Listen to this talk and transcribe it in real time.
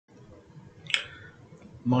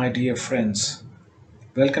My dear friends,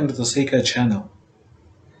 welcome to the Seeker channel.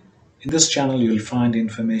 In this channel, you'll find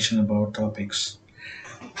information about topics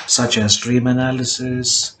such as dream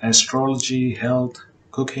analysis, astrology, health,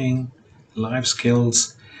 cooking, life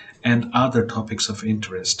skills, and other topics of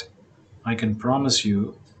interest. I can promise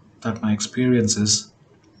you that my experiences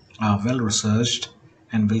are well researched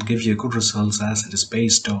and will give you good results as it is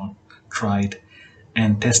based on tried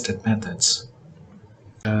and tested methods,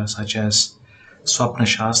 such as Swapna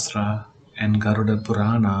Shastra and Garuda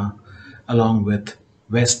Purana, along with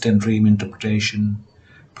Western dream interpretation,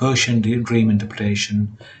 Persian dream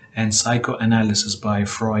interpretation, and psychoanalysis by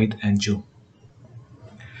Freud and Jung.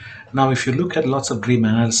 Now, if you look at lots of dream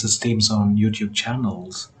analysis teams on YouTube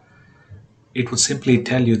channels, it would simply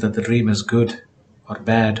tell you that the dream is good or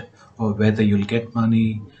bad, or whether you'll get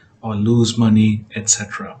money or lose money,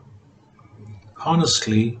 etc.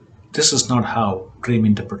 Honestly, this is not how dream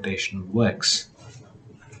interpretation works.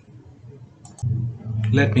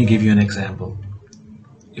 Let me give you an example.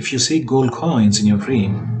 If you see gold coins in your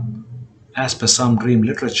dream, as per some dream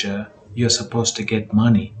literature, you are supposed to get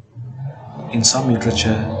money. In some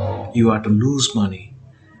literature, you are to lose money,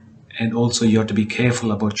 and also you have to be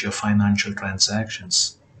careful about your financial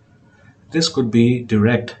transactions. This could be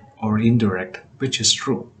direct or indirect, which is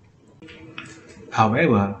true.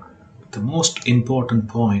 However, the most important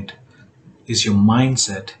point is your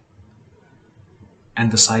mindset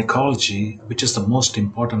and the psychology, which is the most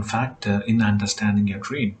important factor in understanding your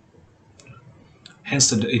dream. Hence,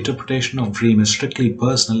 the interpretation of dream is strictly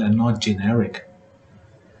personal and not generic.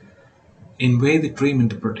 In Vedic dream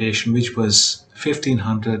interpretation, which was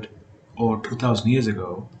 1500 or 2000 years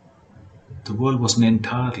ago, the world was an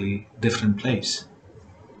entirely different place.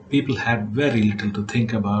 People had very little to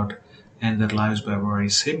think about and their lives were very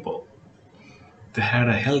simple. They had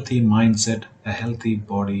a healthy mindset, a healthy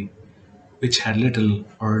body, which had little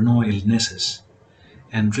or no illnesses,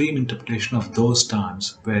 and dream interpretation of those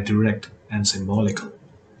times were direct and symbolical,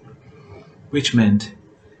 which meant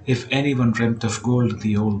if anyone dreamt of gold in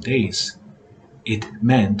the old days, it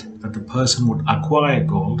meant that the person would acquire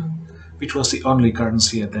gold, which was the only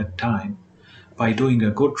currency at that time, by doing a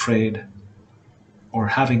good trade or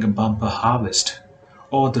having a bumper harvest,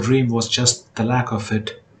 or the dream was just the lack of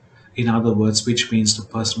it, in other words, which means the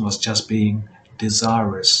person was just being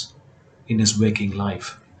desirous in his waking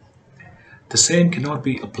life. The same cannot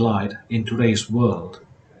be applied in today's world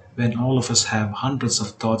when all of us have hundreds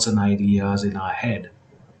of thoughts and ideas in our head,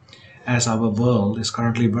 as our world is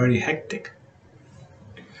currently very hectic.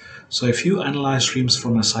 So, if you analyze dreams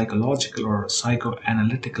from a psychological or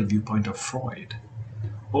psychoanalytical viewpoint of Freud,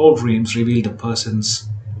 all dreams reveal the person's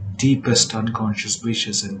deepest unconscious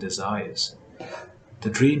wishes and desires. The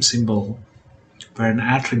dream symbol were an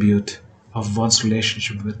attribute of one's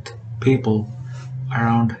relationship with people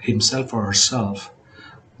around himself or herself,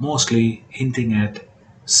 mostly hinting at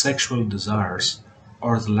sexual desires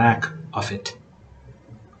or the lack of it.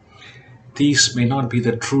 These may not be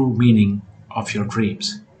the true meaning of your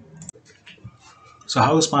dreams. So,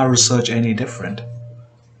 how is my research any different?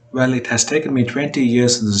 Well, it has taken me 20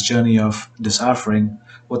 years in this journey of deciphering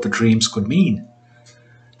what the dreams could mean.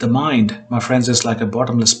 The mind, my friends, is like a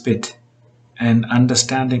bottomless pit, and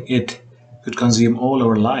understanding it could consume all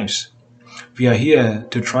our lives. We are here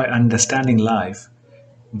to try understanding life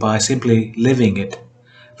by simply living it,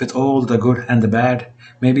 with all the good and the bad.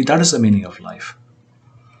 Maybe that is the meaning of life.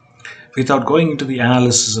 Without going into the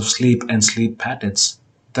analysis of sleep and sleep patterns,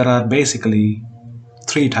 there are basically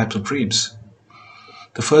three types of dreams.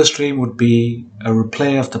 The first dream would be a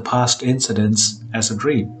replay of the past incidents as a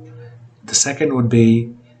dream. The second would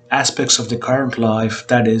be aspects of the current life,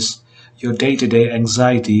 that is, your day to day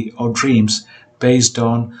anxiety or dreams based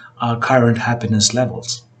on our current happiness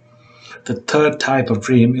levels. The third type of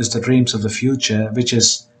dream is the dreams of the future, which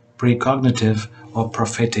is precognitive or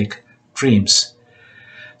prophetic dreams.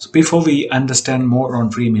 So, before we understand more on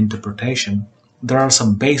dream interpretation, there are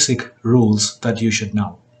some basic rules that you should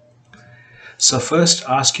know. So, first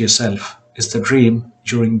ask yourself, is the dream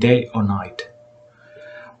during day or night?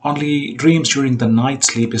 Only dreams during the night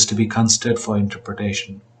sleep is to be considered for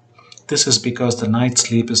interpretation. This is because the night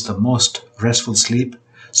sleep is the most restful sleep,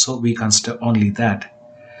 so we consider only that.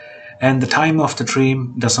 And the time of the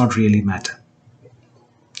dream does not really matter.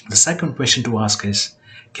 The second question to ask is,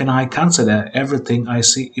 can I consider everything I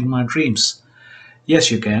see in my dreams?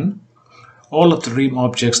 Yes, you can. All of the dream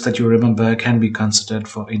objects that you remember can be considered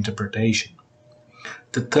for interpretation.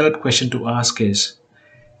 The third question to ask is,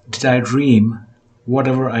 did I dream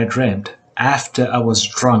whatever I dreamt after I was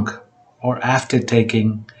drunk or after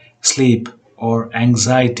taking sleep or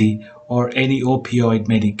anxiety or any opioid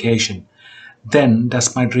medication? then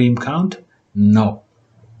does my dream count? No.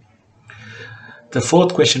 The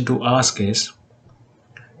fourth question to ask is,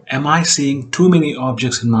 am I seeing too many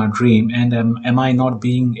objects in my dream, and am I not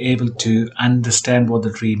being able to understand what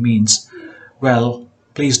the dream means? Well,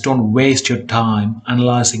 please don't waste your time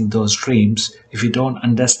analyzing those dreams. If you don't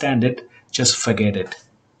understand it, just forget it.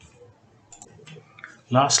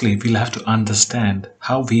 Lastly, we'll have to understand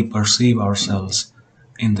how we perceive ourselves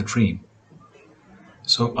in the dream.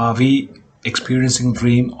 So, are we experiencing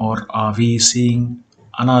dream, or are we seeing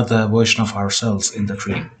another version of ourselves in the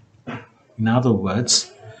dream? In other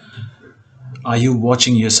words, are you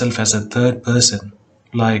watching yourself as a third person,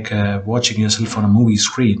 like watching yourself on a movie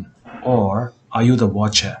screen? Or are you the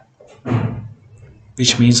watcher?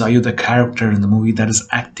 Which means, are you the character in the movie that is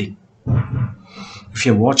acting? If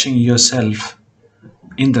you're watching yourself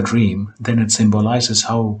in the dream, then it symbolizes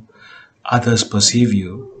how others perceive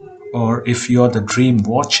you. Or if you're the dream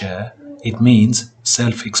watcher, it means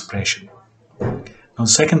self expression. Now, the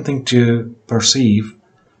second thing to perceive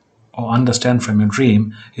or understand from your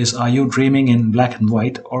dream is, are you dreaming in black and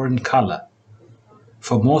white or in color?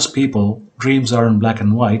 For most people, dreams are in black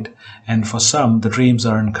and white, and for some, the dreams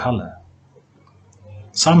are in color.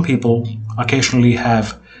 Some people occasionally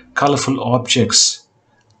have colorful objects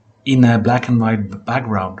in a black and white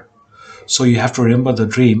background, so you have to remember the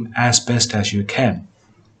dream as best as you can.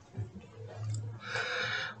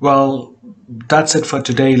 Well, that's it for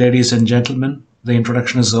today, ladies and gentlemen. The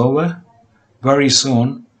introduction is over. Very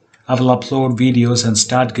soon, I will upload videos and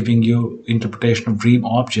start giving you interpretation of dream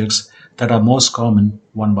objects that are most common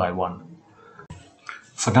one by one.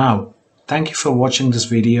 For now, thank you for watching this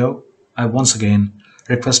video. I once again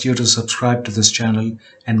request you to subscribe to this channel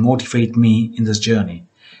and motivate me in this journey.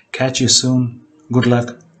 Catch you soon. Good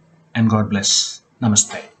luck and God bless.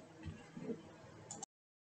 Namaste.